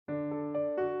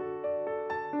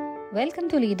Welcome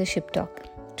to Leadership Talk.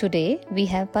 Today, we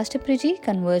have Pastor Priji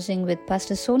conversing with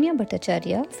Pastor Sonia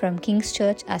Bhattacharya from King's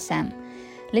Church, Assam.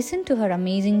 Listen to her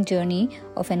amazing journey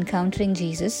of encountering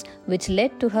Jesus, which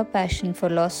led to her passion for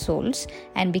lost souls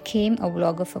and became a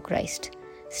vlogger for Christ.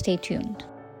 Stay tuned.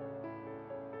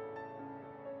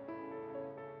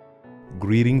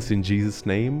 Greetings in Jesus'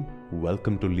 name.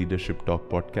 Welcome to Leadership Talk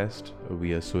podcast.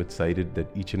 We are so excited that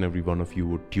each and every one of you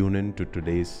would tune in to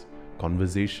today's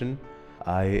conversation.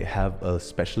 I have a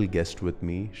special guest with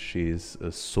me. She's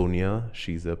Sonia.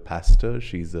 She's a pastor.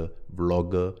 She's a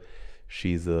vlogger.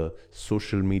 She's a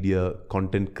social media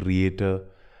content creator.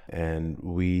 And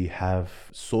we have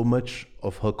so much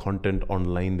of her content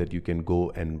online that you can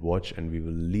go and watch. And we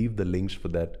will leave the links for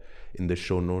that in the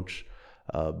show notes.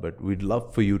 But we'd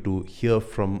love for you to hear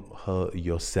from her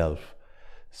yourself.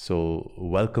 So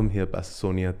welcome here, Pastor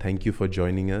Sonia. Thank you for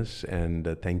joining us.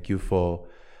 And thank you for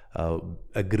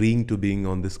agreeing to being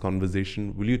on this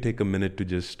conversation. Will you take a minute to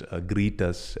just greet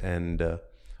us and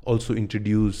also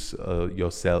introduce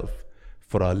yourself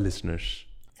for our listeners?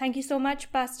 Thank you so much,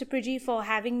 Pastor Priji, for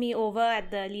having me over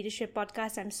at the Leadership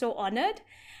Podcast. I'm so honored.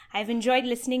 I've enjoyed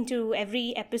listening to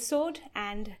every episode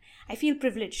and I feel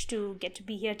privileged to get to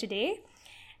be here today.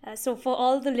 So for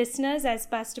all the listeners, as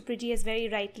Pastor Priji has very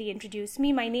rightly introduced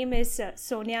me, my name is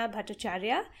Sonia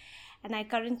Bhattacharya. And I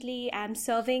currently am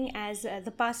serving as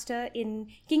the pastor in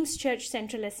King's Church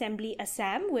Central Assembly,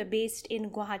 Assam. We're based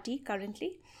in Guwahati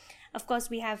currently. Of course,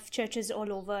 we have churches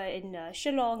all over in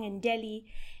Shillong, in Delhi,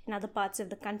 and other parts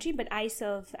of the country. But I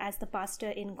serve as the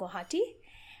pastor in Guwahati.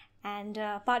 And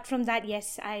apart from that,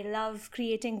 yes, I love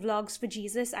creating vlogs for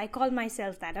Jesus. I call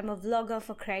myself that. I'm a vlogger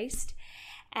for Christ.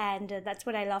 And that's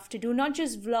what I love to do. Not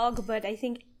just vlog, but I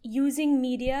think using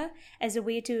media as a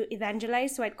way to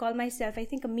evangelize. So I'd call myself, I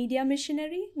think, a media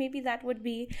missionary. Maybe that would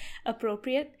be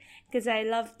appropriate because I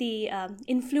love the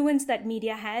influence that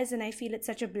media has. And I feel it's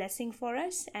such a blessing for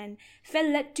us and felt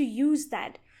led to use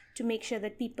that to make sure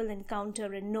that people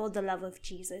encounter and know the love of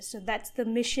Jesus. So that's the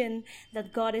mission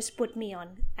that God has put me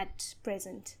on at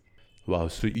present. Wow.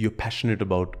 So you're passionate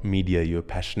about media. You're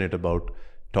passionate about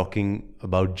talking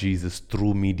about Jesus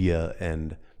through media,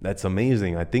 and that's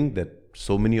amazing. I think that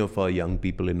so many of our young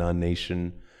people in our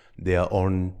nation, they are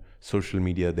on social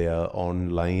media, they are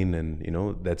online, and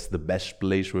that's the best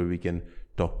place where we can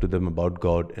talk to them about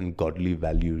God and godly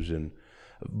values.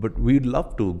 But we'd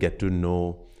love to get to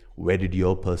know, where did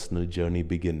your personal journey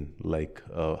begin? Like,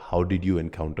 how did you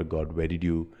encounter God? Where did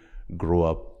you grow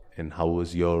up? And how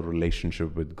was your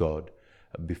relationship with God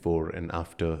before and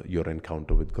after your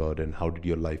encounter with God, and how did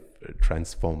your life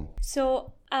transform?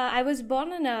 So I was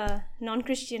born in a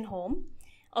non-Christian home.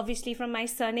 Obviously, from my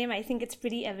surname, I think it's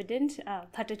pretty evident,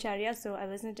 Bhattacharya, so I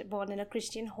wasn't born in a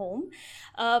Christian home.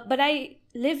 But I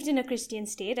lived in a Christian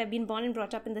state. I've been born and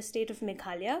brought up in the state of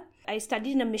Meghalaya. I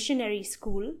studied in a missionary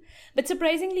school, but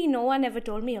surprisingly, no one ever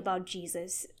told me about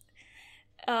Jesus.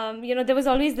 There was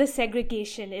always this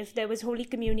segregation. If there was Holy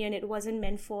Communion, it wasn't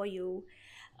meant for you.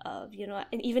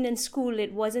 And even in school,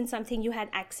 it wasn't something you had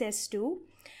access to.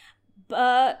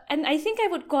 And I think I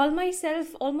would call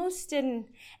myself almost an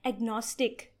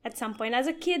agnostic at some point. As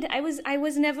a kid, I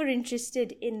was never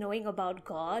interested in knowing about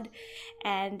God.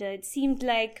 And it seemed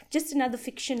like just another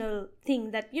fictional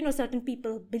thing that, certain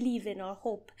people believe in or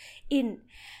hope in.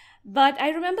 But I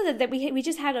remember that we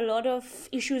just had a lot of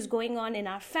issues going on in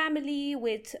our family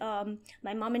with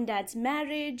my mom and dad's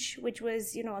marriage, which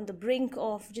was, on the brink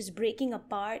of just breaking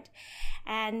apart.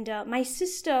 And my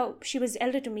sister, she was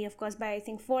elder to me, of course, by I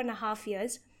think 4.5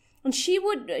 years. And she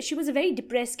was a very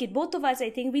depressed kid. Both of us,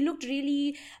 I think, we looked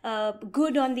really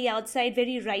good on the outside,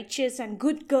 very righteous and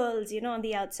good girls, on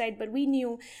the outside. But we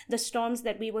knew the storms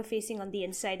that we were facing on the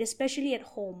inside, especially at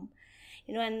home.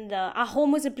 And our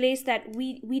home was a place that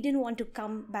we didn't want to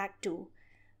come back to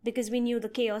because we knew the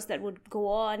chaos that would go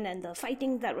on and the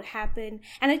fighting that would happen.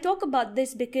 And I talk about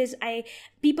this because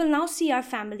people now see our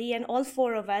family, and all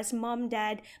 4 of us, mom,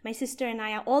 dad, my sister and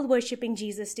I, are all worshiping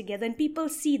Jesus together, and people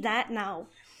see that now.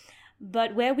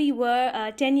 But where we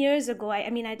were 10 years ago,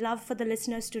 I'd love for the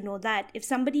listeners to know that if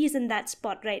somebody is in that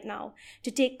spot right now,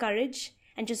 to take courage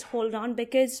and just hold on,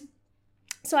 because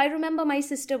so I remember my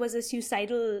sister was a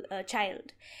suicidal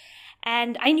child,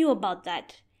 and I knew about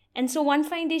that. And so one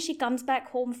fine day she comes back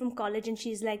home from college and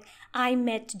she's like, I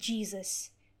met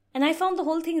Jesus. And I found the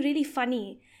whole thing really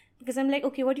funny because I'm like,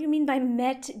 okay, what do you mean by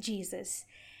met Jesus?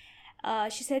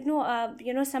 She said,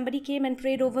 no, somebody came and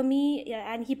prayed over me,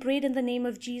 and he prayed in the name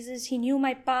of Jesus. He knew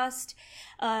my past.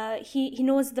 He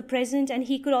knows the present, and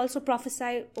he could also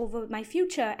prophesy over my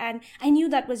future. And I knew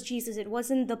that was Jesus. It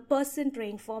wasn't the person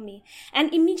praying for me.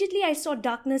 And immediately I saw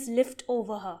darkness lift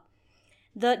over her.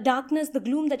 the darkness, the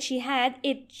gloom that she had,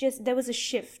 there was a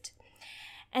shift.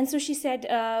 And so she said,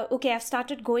 okay, I've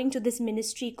started going to this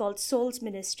ministry called Souls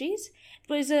Ministries.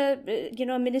 It was a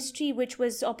ministry which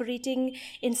was operating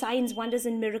in signs, wonders,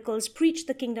 and miracles, preach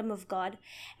the kingdom of God.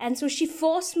 And so she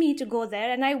forced me to go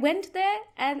there. And I went there,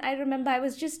 and I remember I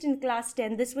was just in class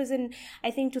 10. This was in,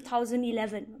 I think, 2010,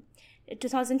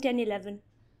 11.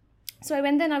 So I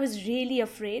went there and I was really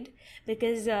afraid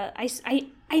because I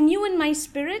knew in my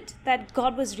spirit that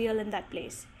God was real in that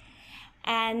place.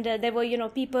 And there were,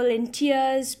 people in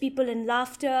tears, people in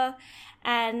laughter,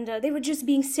 and they were just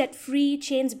being set free,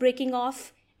 chains breaking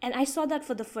off. And I saw that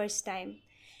for the first time.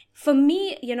 For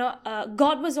me,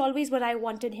 God was always what I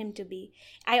wanted him to be.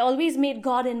 I always made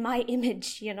God in my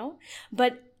image,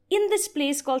 But in this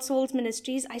place called Souls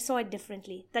Ministries, I saw it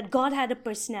differently, that God had a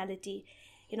personality.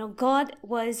 God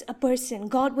was a person.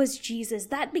 God was Jesus.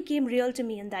 That became real to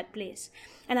me in that place.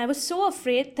 And I was so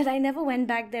afraid that I never went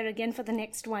back there again for the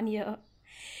next 1 year.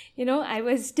 I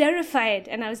was terrified,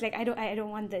 and I was like, I don't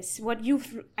want this.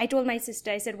 I told my sister,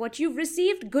 I said, what you've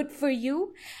received, good for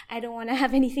you. I don't want to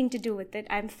have anything to do with it.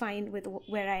 I'm fine with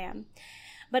where I am.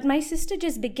 But my sister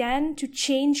just began to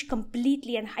change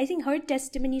completely. And I think her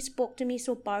testimony spoke to me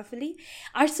so powerfully.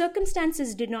 Our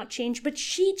circumstances did not change, but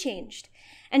she changed.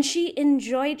 And she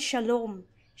enjoyed shalom.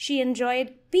 She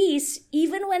enjoyed peace.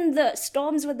 Even when the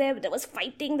storms were there was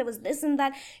fighting, there was this and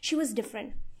that. She was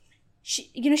different.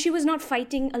 She was not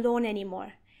fighting alone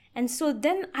anymore. And so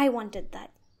then I wanted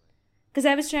that. Because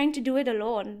I was trying to do it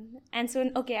alone. And so,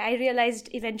 I realized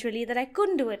eventually that I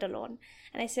couldn't do it alone.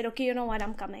 And I said, okay, you know what,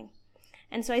 I'm coming.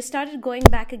 And so I started going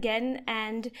back again.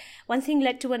 And one thing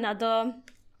led to another.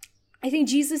 I think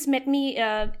Jesus met me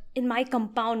in my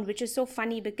compound, which is so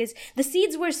funny because the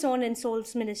seeds were sown in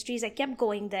Souls Ministries. I kept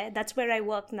going there. That's where I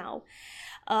work now.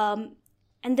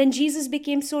 And then Jesus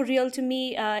became so real to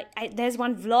me. There's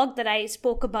one vlog that I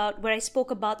spoke about where I spoke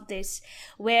about this,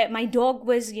 where my dog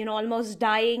was, almost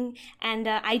dying. And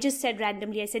I just said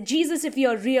randomly, I said, Jesus, if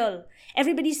you're real,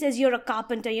 everybody says you're a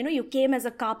carpenter. You came as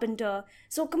a carpenter.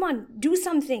 So come on, do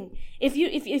something. If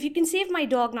you can save my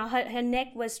dog now, her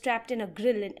neck was strapped in a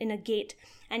grill in a gate.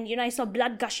 And, I saw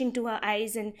blood gushing to her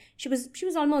eyes and she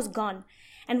was almost gone.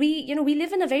 And we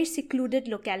live in a very secluded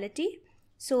locality.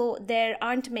 So there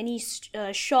aren't many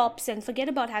shops, and forget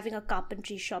about having a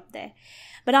carpentry shop there.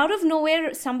 But out of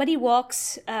nowhere, somebody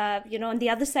walks, on the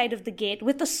other side of the gate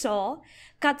with a saw,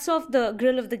 cuts off the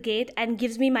grill of the gate and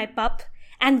gives me my pup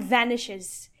and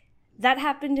vanishes. That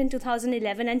happened in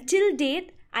 2011. And till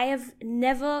date, I have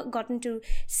never gotten to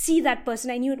see that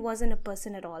person. I knew it wasn't a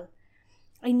person at all.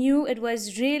 I knew it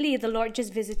was really the Lord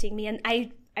just visiting me. And I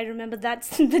remember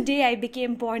that's the day I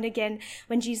became born again,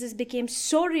 when Jesus became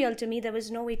so real to me, there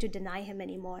was no way to deny him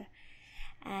anymore.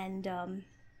 And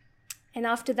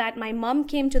after that, my mom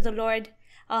came to the Lord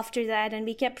after that, and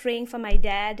we kept praying for my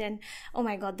dad. And oh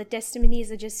my God, the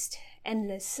testimonies are just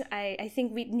endless. I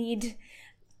think we need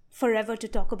forever to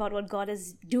talk about what God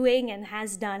is doing and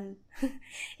has done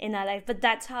in our life. But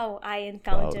that's how I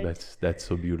encountered. Wow, that's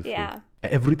so beautiful. Yeah.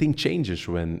 Everything changes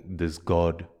when this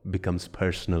God becomes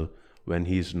personal. When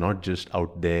he's not just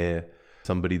out there,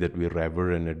 somebody that we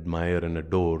revere and admire and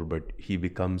adore, but he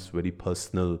becomes very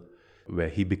personal, where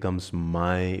he becomes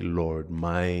my Lord,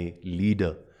 my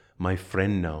leader, my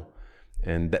friend now.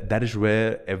 And that is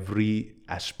where every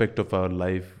aspect of our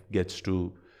life gets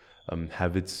to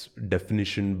have its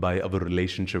definition by our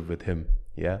relationship with him.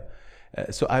 Yeah.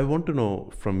 So I want to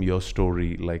know from your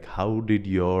story, like, how did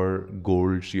your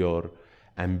goals, your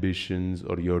ambitions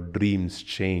or your dreams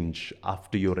change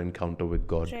after your encounter with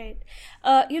God? Right.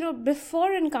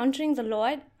 Before encountering the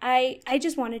Lord, I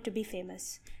just wanted to be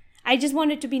famous. I just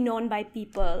wanted to be known by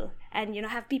people and,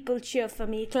 have people cheer for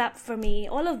me, clap for me,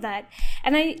 all of that.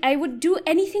 And I would do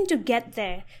anything to get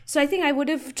there. So I think I would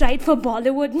have tried for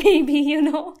Bollywood maybe,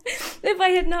 if I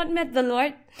had not met the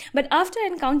Lord. But after I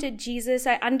encountered Jesus,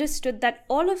 I understood that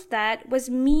all of that was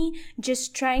me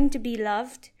just trying to be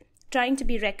loved, trying to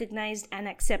be recognized and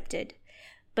accepted.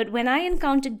 But when I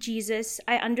encountered Jesus,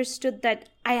 I understood that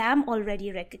I am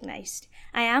already recognized,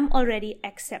 I am already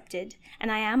accepted,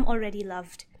 and I am already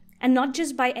loved. And not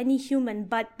just by any human,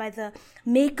 but by the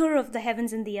maker of the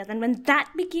heavens and the earth. And when that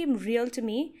became real to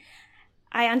me,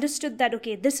 I understood that,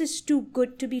 okay, this is too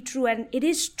good to be true. And it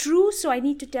is true, so I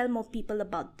need to tell more people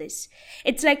about this.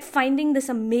 It's like finding this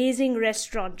amazing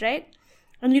restaurant, right?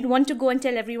 And you'd want to go and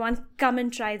tell everyone, come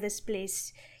and try this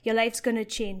place. Your life's going to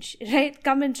change, right?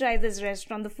 Come and try this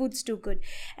restaurant. The food's too good.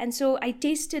 And so I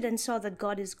tasted and saw that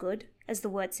God is good, as the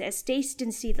word says. Taste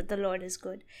and see that the Lord is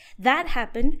good. That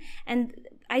happened. And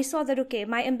I saw that, okay,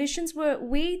 my ambitions were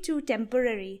way too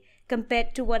temporary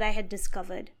compared to what I had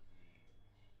discovered.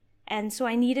 And so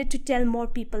I needed to tell more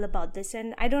people about this.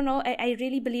 And I don't know, I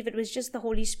really believe it was just the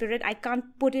Holy Spirit. I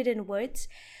can't put it in words,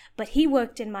 but He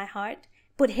worked in my heart,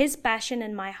 put His passion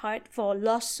in my heart for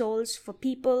lost souls, for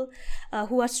people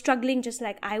who are struggling just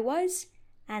like I was.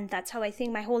 And that's how I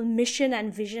think my whole mission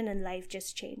and vision in life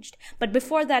just changed. But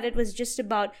before that, it was just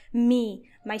about me,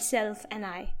 myself, and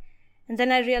I. And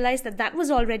then I realized that that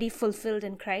was already fulfilled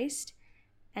in Christ.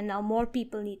 And now more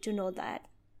people need to know that.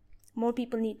 More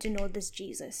people need to know this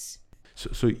Jesus.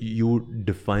 So you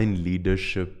define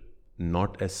leadership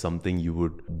not as something you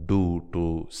would do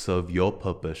to serve your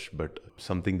purpose, but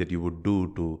something that you would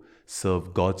do to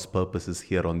serve God's purposes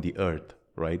here on the earth,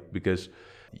 right? Because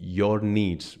your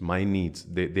needs, my needs,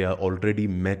 they are already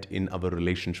met in our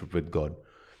relationship with God.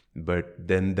 But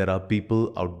then there are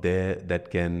people out there that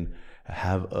can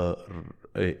have a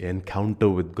encounter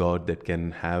with God, that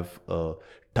can have a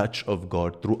touch of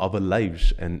God through our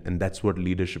lives. And that's what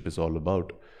leadership is all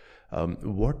about.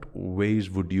 What ways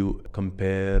would you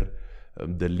compare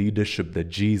the leadership that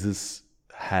Jesus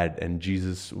had and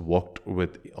Jesus walked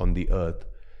with on the earth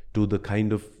to the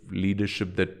kind of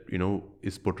leadership that,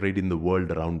 is portrayed in the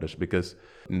world around us? Because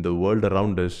in the world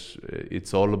around us,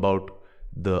 it's all about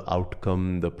the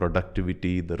outcome, the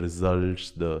productivity, the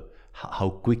results, how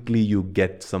quickly you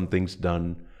get some things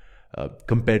done,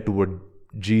 compared to what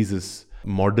Jesus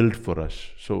modeled for us.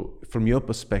 So from your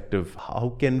perspective,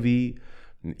 how can we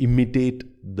imitate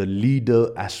the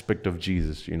leader aspect of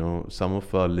Jesus? Some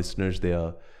of our listeners, they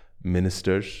are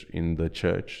ministers in the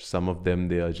church. Some of them,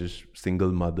 they are just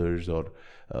single mothers or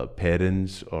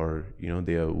parents, or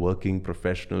they are working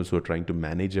professionals who are trying to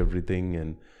manage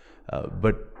everything.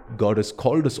 But God has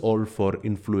called us all for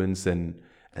influence and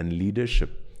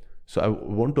leadership. So I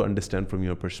want to understand from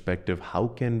your perspective, how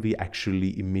can we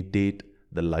actually imitate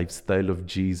the lifestyle of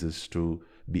Jesus to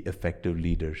be effective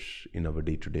leaders in our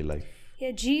day-to-day life?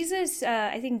 Yeah, Jesus,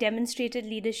 I think, demonstrated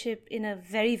leadership in a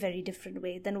very, very different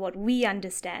way than what we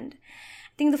understand.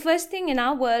 I think the first thing in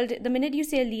our world, the minute you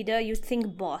say leader, you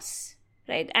think boss,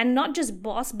 right? And not just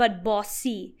boss, but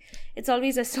bossy. It's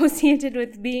always associated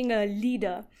with being a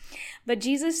leader. But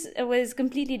Jesus was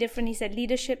completely different. He said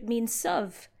leadership means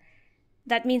serve.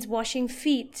 That means washing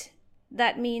feet.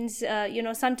 That means,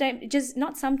 sometimes, just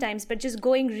not sometimes, but just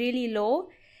going really low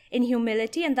in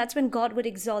humility. And that's when God would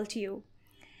exalt you.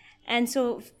 And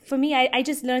so for me, I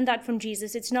just learned that from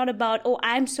Jesus. It's not about, oh,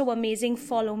 I'm so amazing,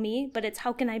 follow me, but it's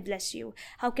how can I bless you?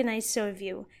 How can I serve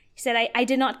you? He said, I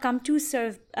did not come to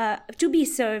serve, to be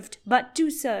served, but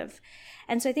to serve.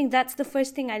 And so I think that's the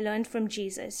first thing I learned from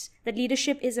Jesus, that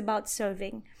leadership is about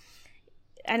serving.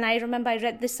 And I remember I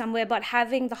read this somewhere about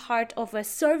having the heart of a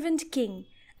servant king,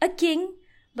 a king,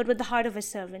 but with the heart of a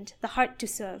servant, the heart to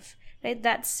serve, right?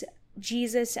 That's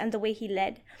Jesus and the way He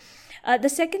led. The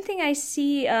second thing I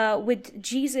see with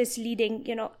Jesus leading,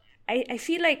 I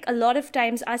feel like a lot of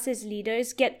times us as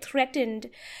leaders get threatened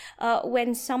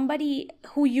when somebody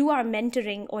who you are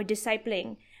mentoring or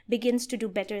discipling begins to do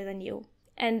better than you.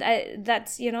 And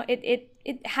that's,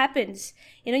 it happens.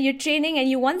 You're training and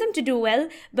you want them to do well,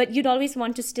 but you'd always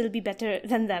want to still be better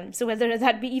than them. So whether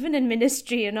that be even in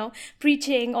ministry,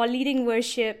 preaching or leading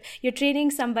worship, you're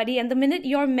training somebody, and the minute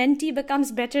your mentee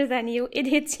becomes better than you, it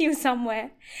hits you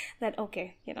somewhere that,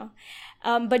 okay,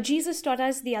 But Jesus taught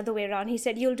us the other way around. He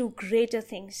said, you'll do greater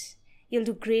things. You'll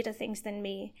do greater things than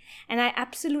me. And I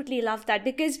absolutely love that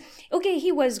because, okay, He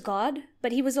was God,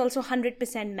 but He was also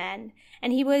 100% man.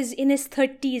 And He was in His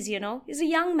 30s, He's a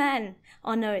young man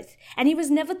on earth. And He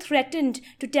was never threatened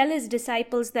to tell His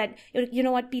disciples that, you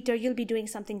know what, Peter, you'll be doing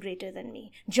something greater than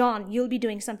me. John, you'll be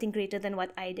doing something greater than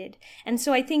what I did. And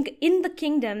so I think in the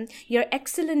kingdom, you're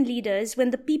excellent leaders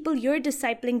when the people you're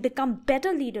discipling become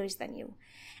better leaders than you.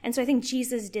 And so I think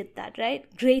Jesus did that, right?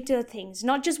 Greater things,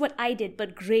 not just what I did,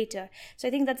 but greater. So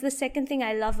I think that's the second thing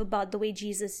I love about the way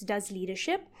Jesus does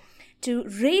leadership, to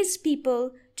raise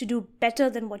people to do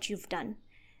better than what you've done.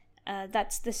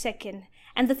 That's the second.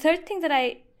 And the third thing that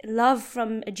I love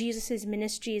from Jesus's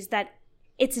ministry is that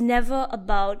it's never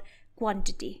about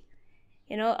quantity.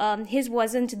 His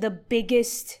wasn't the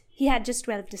biggest. He had just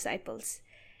 12 disciples.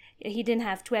 He didn't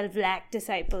have 12 lakh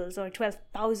disciples or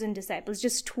 12,000 disciples,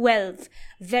 just 12,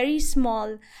 very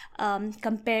small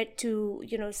compared to,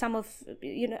 some of,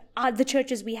 the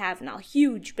churches we have now,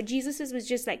 huge. But Jesus's was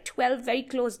just like 12 very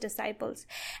close disciples.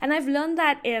 And I've learned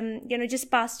that,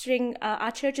 just pastoring, our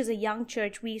church is a young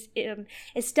church. We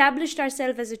established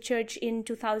ourselves as a church in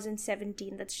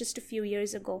 2017. That's just a few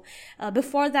years ago.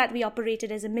 Before that, we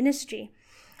operated as a ministry.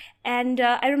 And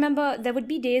I remember there would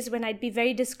be days when I'd be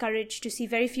very discouraged to see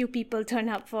very few people turn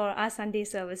up for our Sunday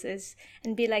services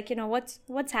and be like,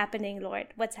 what's happening, Lord?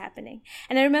 What's happening?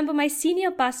 And I remember my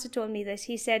senior pastor told me this.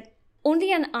 He said,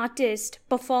 only an artist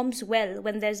performs well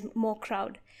when there's more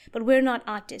crowd. But we're not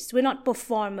artists. We're not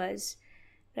performers.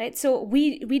 Right? So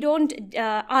we don't,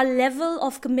 our level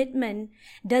of commitment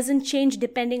doesn't change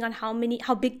depending on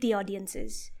how big the audience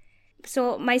is.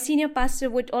 So my senior pastor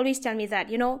would always tell me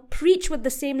that, preach with the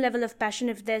same level of passion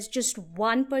if there's just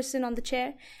one person on the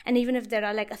chair. And even if there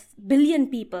are like 1 billion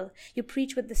people, you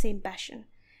preach with the same passion.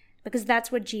 Because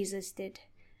that's what Jesus did.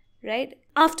 Right?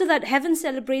 After that, heaven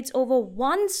celebrates over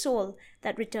one soul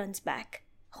that returns back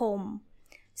home.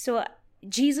 So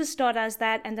Jesus taught us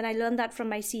that, and then I learned that from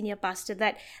my senior pastor,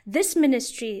 that this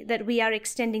ministry that we are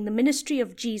extending, the ministry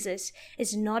of Jesus,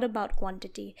 is not about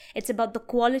quantity. It's about the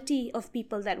quality of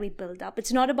people that we build up.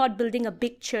 It's not about building a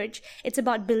big church. It's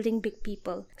about building big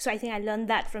people. So I think I learned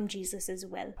that from Jesus as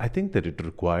well. I think that it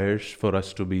requires for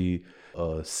us to be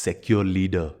a secure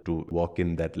leader, to walk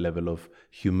in that level of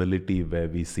humility where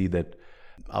we see that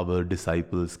our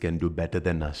disciples can do better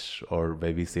than us, or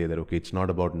where we say that, okay, it's not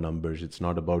about numbers, it's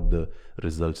not about the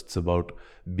results, it's about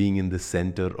being in the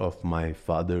center of my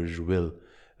Father's will,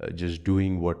 just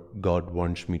doing what God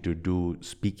wants me to do,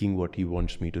 speaking what He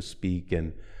wants me to speak,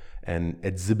 and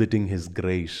exhibiting His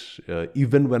grace,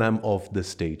 even when I'm off the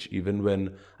stage, even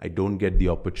when I don't get the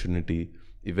opportunity,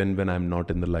 even when I'm not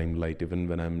in the limelight, even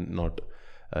when I'm not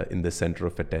in the center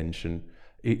of attention.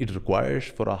 It requires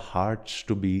for our hearts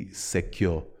to be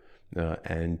secure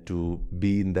and to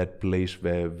be in that place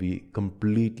where we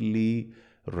completely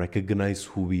recognize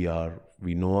who we are.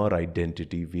 We know our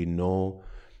identity. We know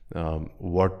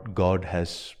what God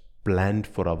has planned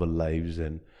for our lives.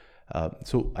 And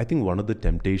so I think one of the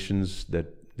temptations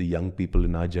that the young people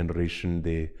in our generation,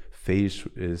 they face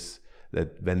is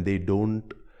that when they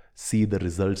don't see the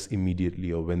results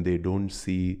immediately, or when they don't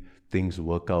see things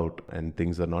work out and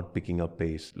things are not picking up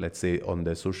pace, let's say on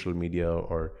their social media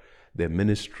or their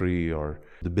ministry or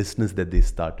the business that they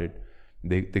started,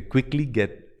 they quickly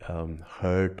get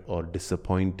hurt or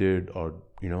disappointed, or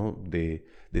they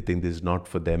think this is not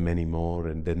for them anymore,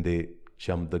 and then they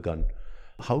jump the gun.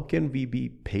 How can we be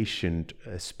patient,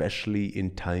 especially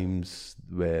in times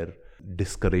where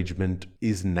discouragement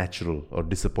is natural or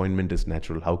disappointment is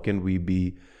natural? How can we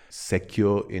be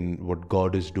secure in what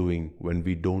God is doing when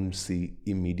we don't see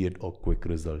immediate or quick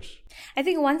results? I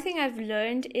think one thing I've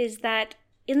learned is that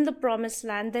in the promised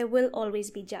land, there will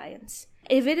always be giants.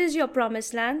 If it is your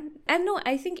promised land, and no,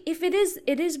 I think if it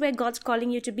is where God's calling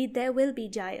you to be, there will be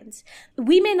giants.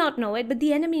 We may not know it, but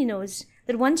the enemy knows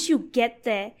that once you get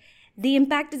there, the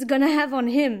impact it's going to have on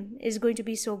him is going to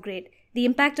be so great. The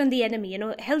impact on the enemy,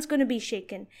 hell's going to be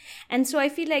shaken. And so I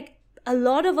feel like a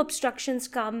lot of obstructions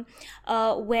come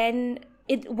when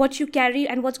what you carry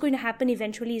and what's going to happen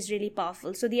eventually is really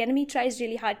powerful. So the enemy tries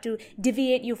really hard to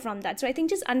deviate you from that. So I think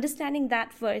just understanding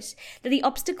that first, that the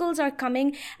obstacles are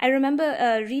coming. I remember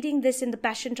reading this in the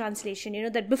Passion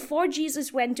Translation, that before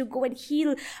Jesus went to go and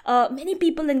heal many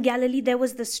people in Galilee, there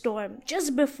was the storm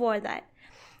just before that,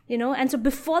 and so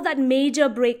before that major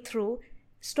breakthrough,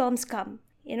 storms come.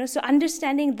 So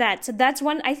understanding that. So that's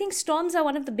one, I think storms are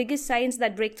one of the biggest signs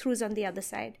that breakthroughs on the other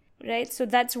side, right? So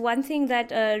that's one thing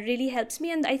that really helps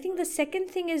me. And I think the second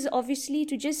thing is obviously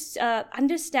to just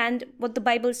understand what the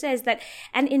Bible says, that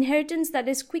an inheritance that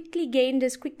is quickly gained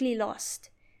is quickly lost.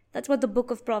 That's what the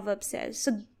book of Proverbs says.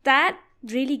 So that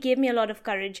really gave me a lot of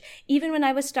courage. Even when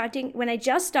I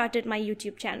just started my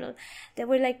YouTube channel, there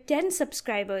were like 10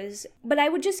 subscribers, but I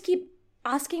would just keep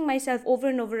asking myself over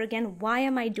and over again, why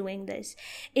am I doing this?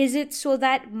 Is it so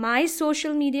that my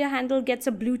social media handle gets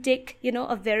a blue tick,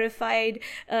 a verified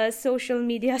social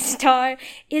media star?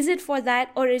 Is it for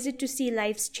that, or is it to see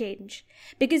lives change?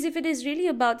 Because if it is really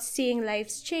about seeing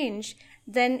lives change,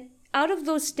 then out of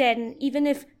those 10, even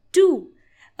if 2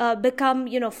 become,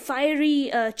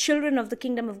 fiery children of the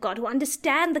kingdom of God, who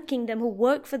understand the kingdom, who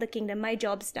work for the kingdom, my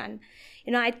job's done.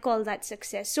 I'd call that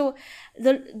success. So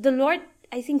the Lord,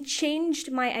 I think, changed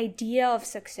my idea of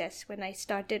success when I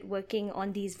started working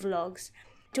on these vlogs,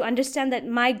 to understand that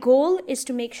my goal is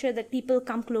to make sure that people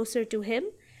come closer to Him,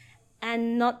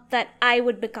 and not that I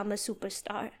would become a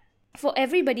superstar. For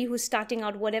everybody who's starting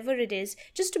out, whatever it is,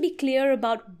 just to be clear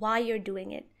about why you're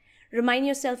doing it. Remind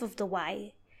yourself of the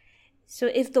why. So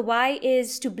if the why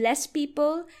is to bless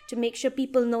people, to make sure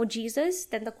people know Jesus,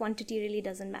 then the quantity really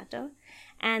doesn't matter.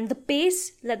 And the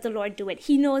pace, let the Lord do it.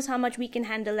 He knows how much we can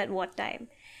handle at what time.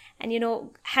 And,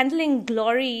 handling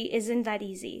glory isn't that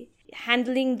easy.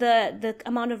 Handling the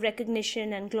amount of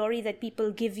recognition and glory that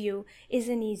people give you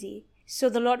isn't easy. So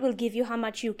the Lord will give you how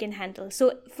much you can handle.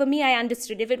 So for me, I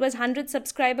understood if it was 100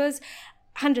 subscribers,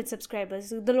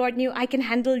 the Lord knew I can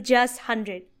handle just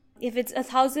 100. If it's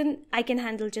 1,000, I can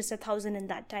handle just 1,000 in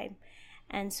that time.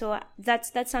 And so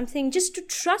that's something, just to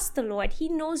trust the Lord. He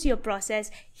knows your process.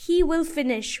 He will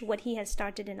finish what He has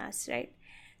started in us, right?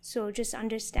 So just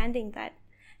understanding that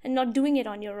and not doing it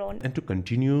on your own. And to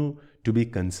continue to be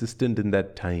consistent in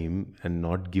that time and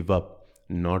not give up,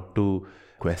 not to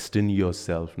question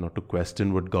yourself, not to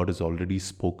question what God has already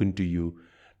spoken to you,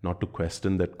 not to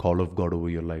question that call of God over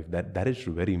your life. That is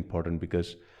very important,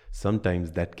 because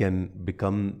sometimes that can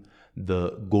become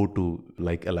the go-to.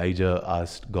 Like Elijah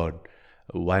asked God,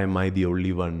 why am I the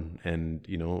only one? And,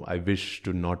 I wish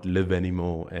to not live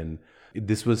anymore. And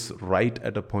this was right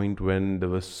at a point when there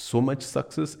was so much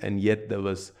success, and yet there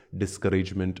was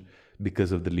discouragement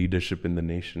because of the leadership in the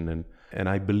nation. And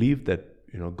I believe that,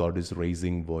 God is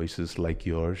raising voices like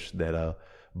yours that are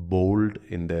bold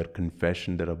in their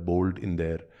confession, that are bold in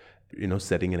their,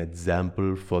 setting an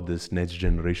example for this next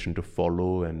generation to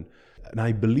follow. And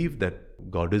I believe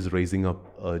that God is raising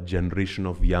up a generation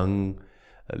of young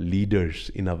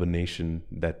leaders in our nation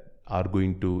that are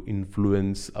going to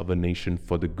influence our nation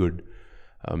for the good.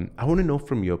 I want to know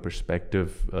from your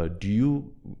perspective, do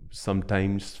you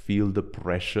sometimes feel the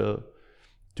pressure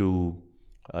to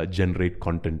generate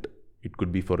content? It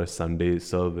could be for a Sunday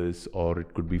service, or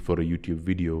it could be for a YouTube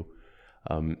video,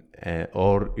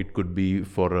 or it could be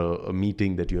for a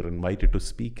meeting that you're invited to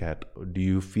speak at. Do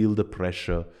you feel the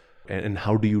pressure, and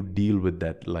how do you deal with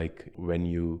that? Like when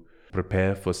you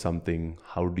prepare for something,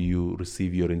 how do you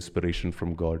receive your inspiration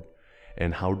from God,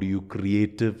 and how do you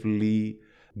creatively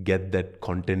get that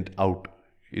content out?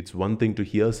 It's one thing to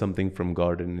hear something from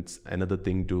God, and it's another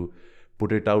thing to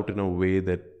put it out in a way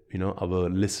that our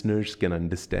listeners can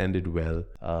understand it well.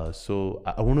 So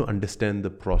I want to understand the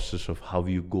process of how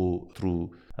you go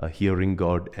through hearing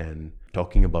God and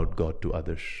talking about God to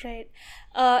others. Right.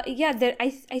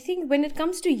 I think when it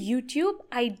comes to YouTube,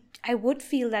 I would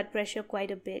feel that pressure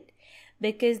quite a bit,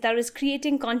 because that is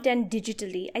creating content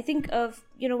digitally. I think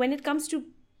when it comes to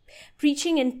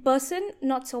preaching in person,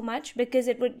 not so much, because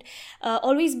it would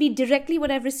always be directly what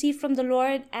I've received from the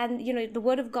Lord, and the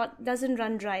Word of God doesn't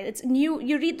run dry. It's new.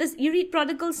 You read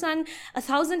Prodigal Son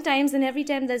 1,000 times, and every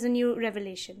time there's a new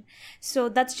revelation. So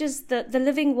that's just the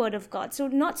living Word of God. So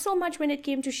not so much when it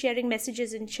came to sharing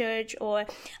messages in church, or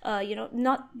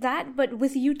not that, but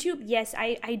with YouTube, yes,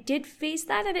 I did face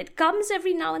that, and it comes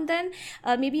every now and then.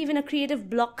 Maybe even a creative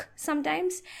block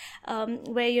sometimes,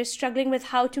 where you're struggling with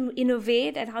how to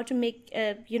innovate and how to make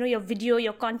your video,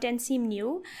 your content seem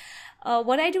new.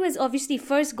 What I do is obviously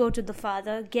first go to the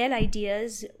Father, get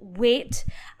ideas, wait.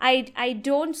 I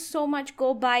don't so much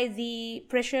go by the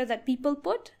pressure that people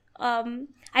put. I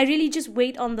really just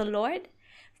wait on the Lord,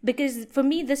 because for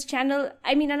me, this channel,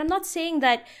 and I'm not saying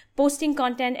that posting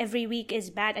content every week is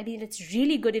bad. It's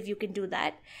really good if you can do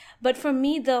that. But for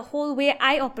me, the whole way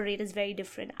I operate is very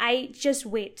different. I just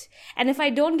wait. And if I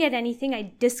don't get anything,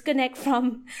 I disconnect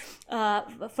from,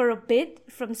 for a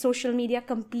bit, from social media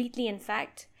completely, in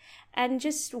fact, and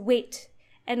just wait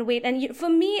and wait. And for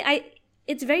me,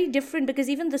 it's very different,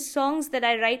 because even the songs that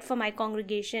I write for my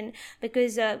congregation,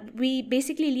 because we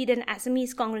basically lead an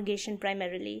Assamese congregation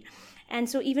primarily. And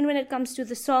so even when it comes to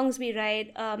the songs we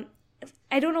write,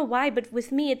 I don't know why, but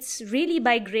with me, it's really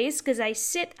by grace, because I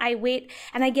sit, I wait,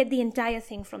 and I get the entire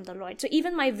thing from the Lord. So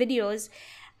even my videos,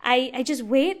 I just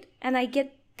wait, and I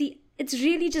get it's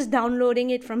really just downloading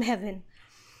it from heaven.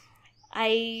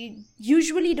 I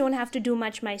usually don't have to do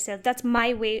much myself. That's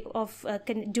my way of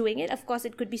doing it. Of course,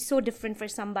 it could be so different for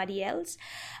somebody else.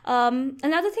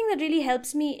 Another thing that really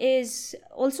helps me is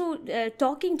also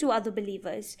talking to other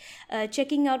believers,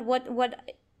 checking out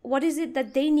what is it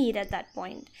that they need at that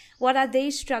point? What are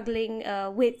they struggling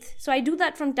with? So I do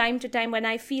that from time to time when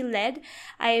I feel led.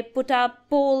 I put up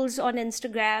polls on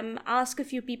Instagram, ask a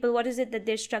few people what is it that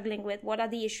they're struggling with? What are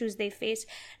the issues they face?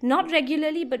 Not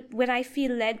regularly, but when I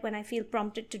feel led, when I feel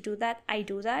prompted to do that, I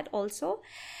do that also.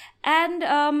 And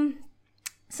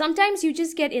sometimes you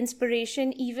just get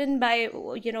inspiration even by,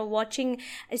 watching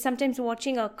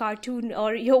a cartoon,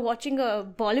 or you're watching a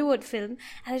Bollywood film,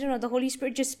 and I don't know, the Holy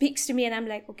Spirit just speaks to me, and I'm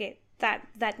like, okay,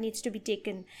 that needs to be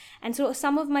taken. And so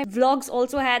some of my vlogs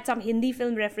also had some Hindi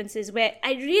film references where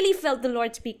I really felt the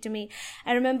Lord speak to me.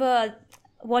 I remember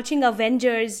watching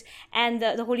Avengers, and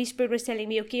the Holy Spirit was telling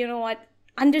me, okay, you know what?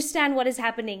 Understand what is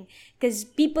happening, because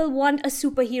people want a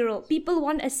superhero, people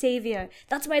want a savior.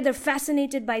 That's why they're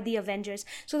fascinated by the Avengers.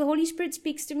 So the Holy Spirit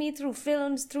speaks to me through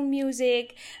films, through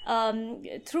music,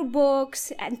 through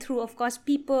books, and through, of course,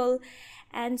 people.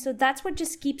 And so that's what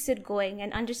just keeps it going,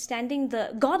 and understanding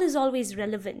God is always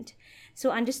relevant.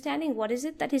 So understanding what is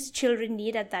it that his children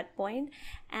need at that point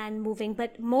and moving.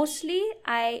 But mostly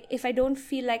if I don't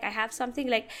feel like I have something,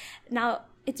 like now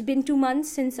it's been 2 months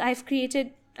since I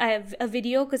have a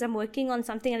video because I'm working on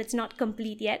something and it's not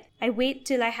complete yet. I wait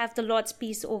till I have the Lord's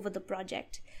peace over the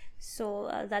project.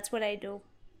 So that's what I do.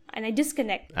 And I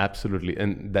disconnect. Absolutely.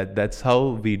 And that's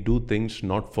how we do things,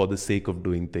 not for the sake of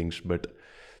doing things, but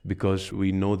because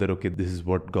we know that, okay, this is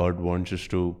what God wants us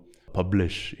to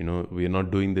publish. We are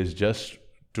not doing this just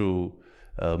to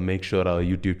make sure our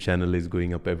YouTube channel is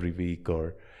going up every week,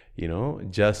 or,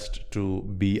 just to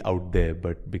be out there,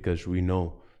 but because we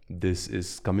know this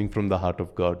is coming from the heart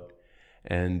of God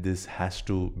and this has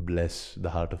to bless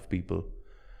the heart of people.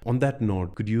 On that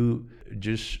note, could you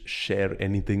just share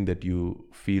anything that you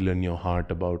feel in your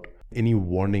heart about any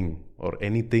warning or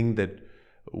anything that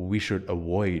we should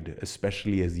avoid,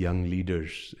 especially as young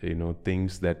leaders,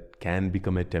 things that can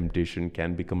become a temptation,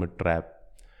 can become a trap,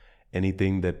 any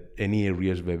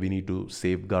areas where we need to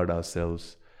safeguard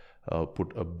ourselves,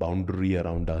 put a boundary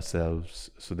around ourselves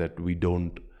so that we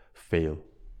don't fail?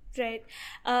 Right.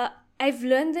 I've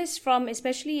learned this from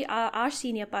especially our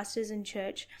senior pastors in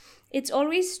church. It's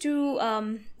always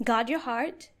to guard your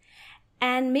heart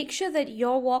and make sure that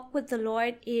your walk with the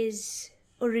Lord is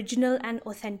original and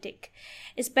authentic,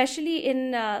 especially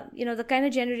in the kind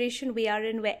of generation we are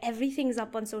in, where everything's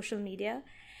up on social media.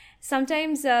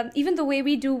 Sometimes even the way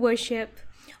we do worship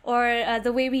or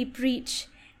the way we preach,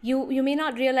 you may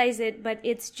not realize it, but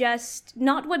it's just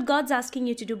not what God's asking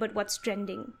you to do, but what's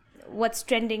trending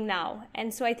now.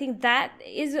 And so I think that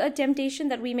is a temptation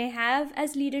that we may have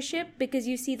as leadership, because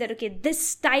you see that, okay, this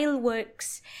style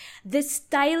works, this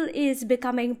style is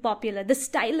becoming popular, the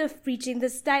style of preaching, the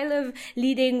style of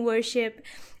leading worship.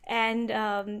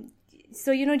 And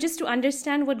so just to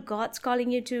understand what God's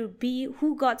calling you to be,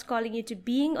 who God's calling you to,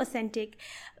 being authentic,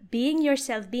 being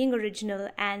yourself, being original,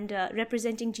 and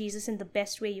representing Jesus in the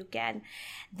best way you can.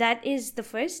 That is the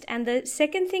first. And the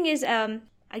second thing is,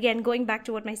 again, going back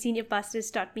to what my senior pastors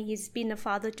taught me, he's been a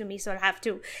father to me, so I'll have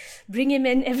to bring him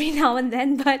in every now and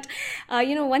then. But,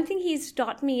 one thing he's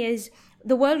taught me is,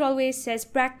 the world always says,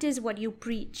 practice what you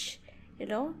preach.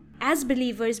 As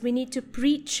believers, we need to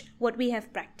preach what we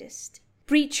have practiced.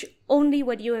 Preach only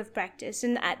what you have practiced.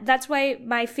 And that's why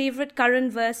my favorite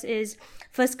current verse is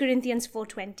 1 Corinthians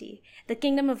 4:20. The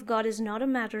kingdom of God is not a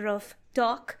matter of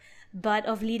talk, but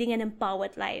of leading an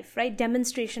empowered life, right?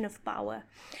 Demonstration of power.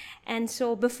 And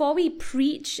so before we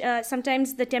preach,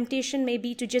 sometimes the temptation may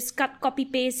be to just copy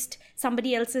paste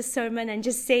somebody else's sermon and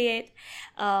just say it,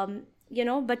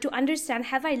 but to understand,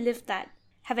 have I lived that?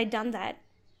 Have I done that?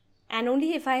 And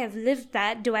only if I have lived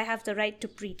that, do I have the right to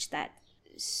preach that.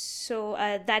 So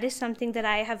that is something that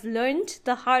I have learned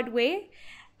the hard way.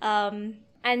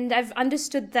 And I've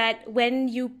understood that when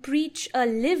you preach a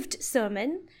lived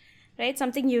sermon, right,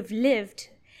 something you've lived,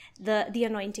 the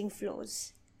anointing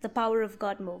flows. The power of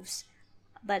God moves.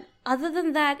 But other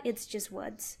than that, it's just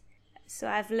words. So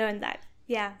I've learned that.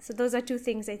 Yeah, so those are two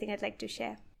things I think I'd like to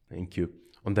share. Thank you.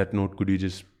 On that note, could you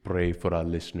just pray for our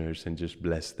listeners and just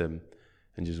bless them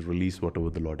and just release whatever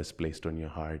the Lord has placed on your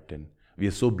heart? And we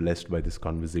are so blessed by this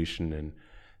conversation, and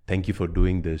thank you for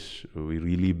doing this. We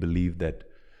really believe that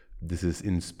this has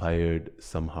inspired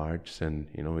some hearts, and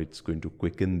it's going to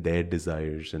quicken their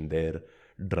desires and their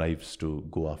drives to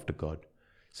go after God.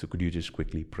 So could you just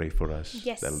quickly pray for us?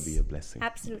 Yes. That'll be a blessing.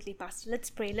 Absolutely, Pastor. Let's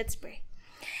pray.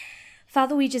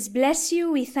 Father, we just bless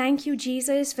you. We thank you,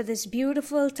 Jesus, for this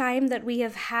beautiful time that we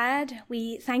have had.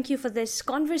 We thank you for this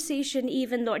conversation,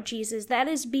 even, Lord Jesus, that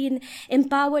has been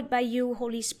empowered by you,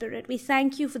 Holy Spirit. We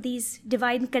thank you for these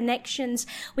divine connections.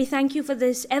 We thank you for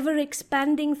this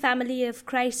ever-expanding family of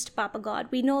Christ, Papa God.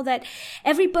 We know that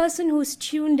every person who's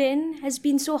tuned in has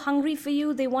been so hungry for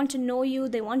you. They want to know you.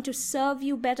 They want to serve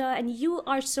you better. And you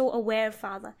are so aware,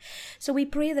 Father. So we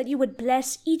pray that you would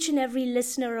bless each and every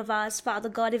listener of ours, Father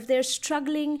God. If they're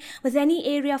struggling with any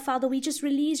area, Father, we just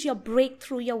release your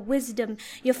breakthrough, your wisdom,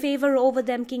 your favor over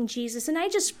them, King Jesus. And I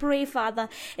just pray, Father,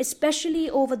 especially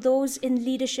over those in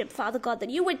leadership, Father God,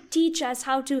 that you would teach us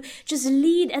how to just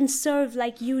lead and serve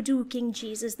like you do, King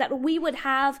Jesus, that we would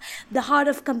have the heart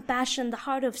of compassion, the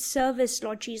heart of service,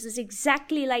 Lord Jesus,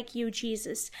 exactly like you,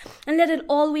 Jesus. And let it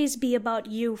always be about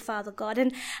you, Father God.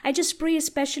 And I just pray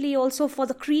especially also for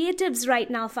the creatives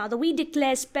right now, Father. We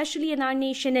declare, especially in our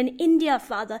nation, in India,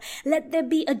 Father, Let there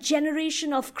be a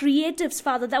generation of creatives,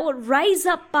 Father, that will rise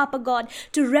up, Papa God,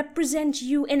 to represent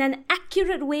you in an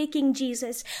accurate way, King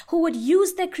Jesus, who would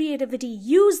use their creativity,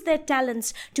 use their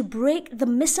talents to break the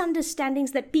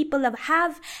misunderstandings that people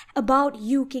have about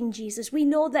you, King Jesus. We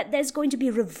know that there's going to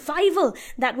be revival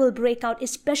that will break out,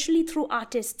 especially through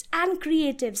artists and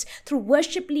creatives, through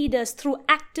worship leaders, through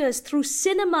actors, through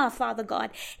cinema, Father God,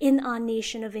 in our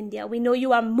nation of India. We know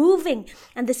you are moving,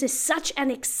 and this is such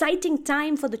an exciting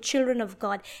time for the children of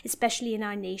God, especially in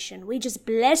our nation. We just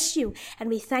bless you, and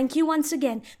we thank you once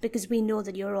again, because we know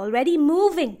that you're already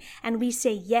moving, and we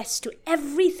say yes to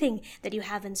everything that you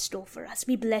have in store for us.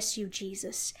 We bless you,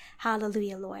 Jesus.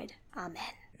 Hallelujah, Lord.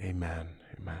 Amen. Amen.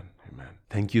 Amen. Amen.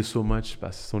 Thank you so much,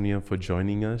 Pastor Sonia, for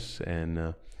joining us.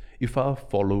 And if our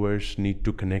followers need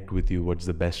to connect with you, what's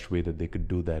the best way that they could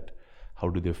do that? How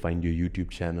do they find your YouTube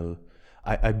channel?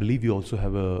 I believe you also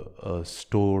have a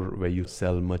store where you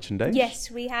sell merchandise. Yes,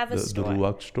 we have a store. The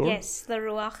Ruach store? Yes, the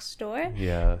Ruach store.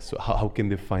 Yeah. So how can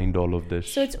they find all of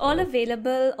this? So it's all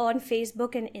available on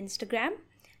Facebook and Instagram.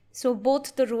 So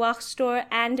both the Ruach store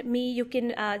and me, you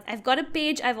can, I've got a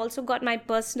page. I've also got my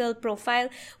personal profile,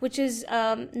 which is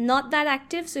not that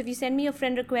active. So if you send me a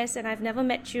friend request and I've never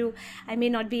met you, I may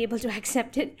not be able to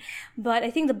accept it. But I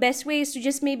think the best way is to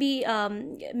just maybe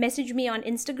message me on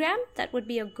Instagram. That would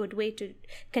be a good way to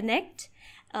connect.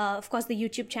 Of course, the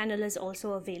YouTube channel is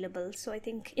also available. So I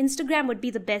think Instagram would be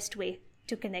the best way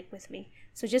to connect with me.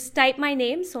 So just type my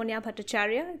name, Sonia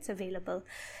Bhattacharya. It's available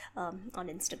on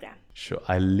Instagram. Sure.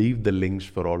 I'll leave the links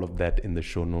for all of that in the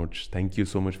show notes. Thank you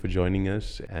so much for joining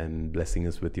us and blessing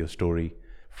us with your story.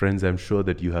 Friends, I'm sure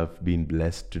that you have been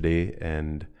blessed today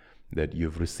and that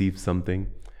you've received something.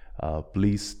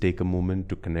 Please take a moment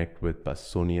to connect with Pastor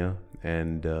Sonia,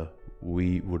 and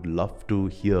we would love to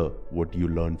hear what you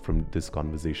learned from this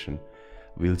conversation.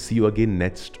 We'll see you again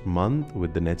next month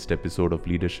with the next episode of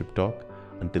Leadership Talk.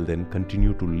 Until then,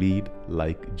 continue to lead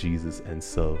like Jesus and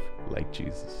serve like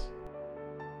Jesus.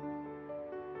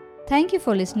 Thank you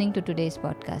for listening to today's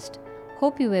podcast.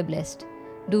 Hope you were blessed.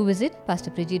 Do visit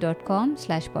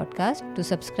pastorpriji.com/podcast to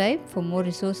subscribe for more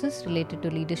resources related to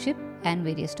leadership and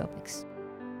various topics.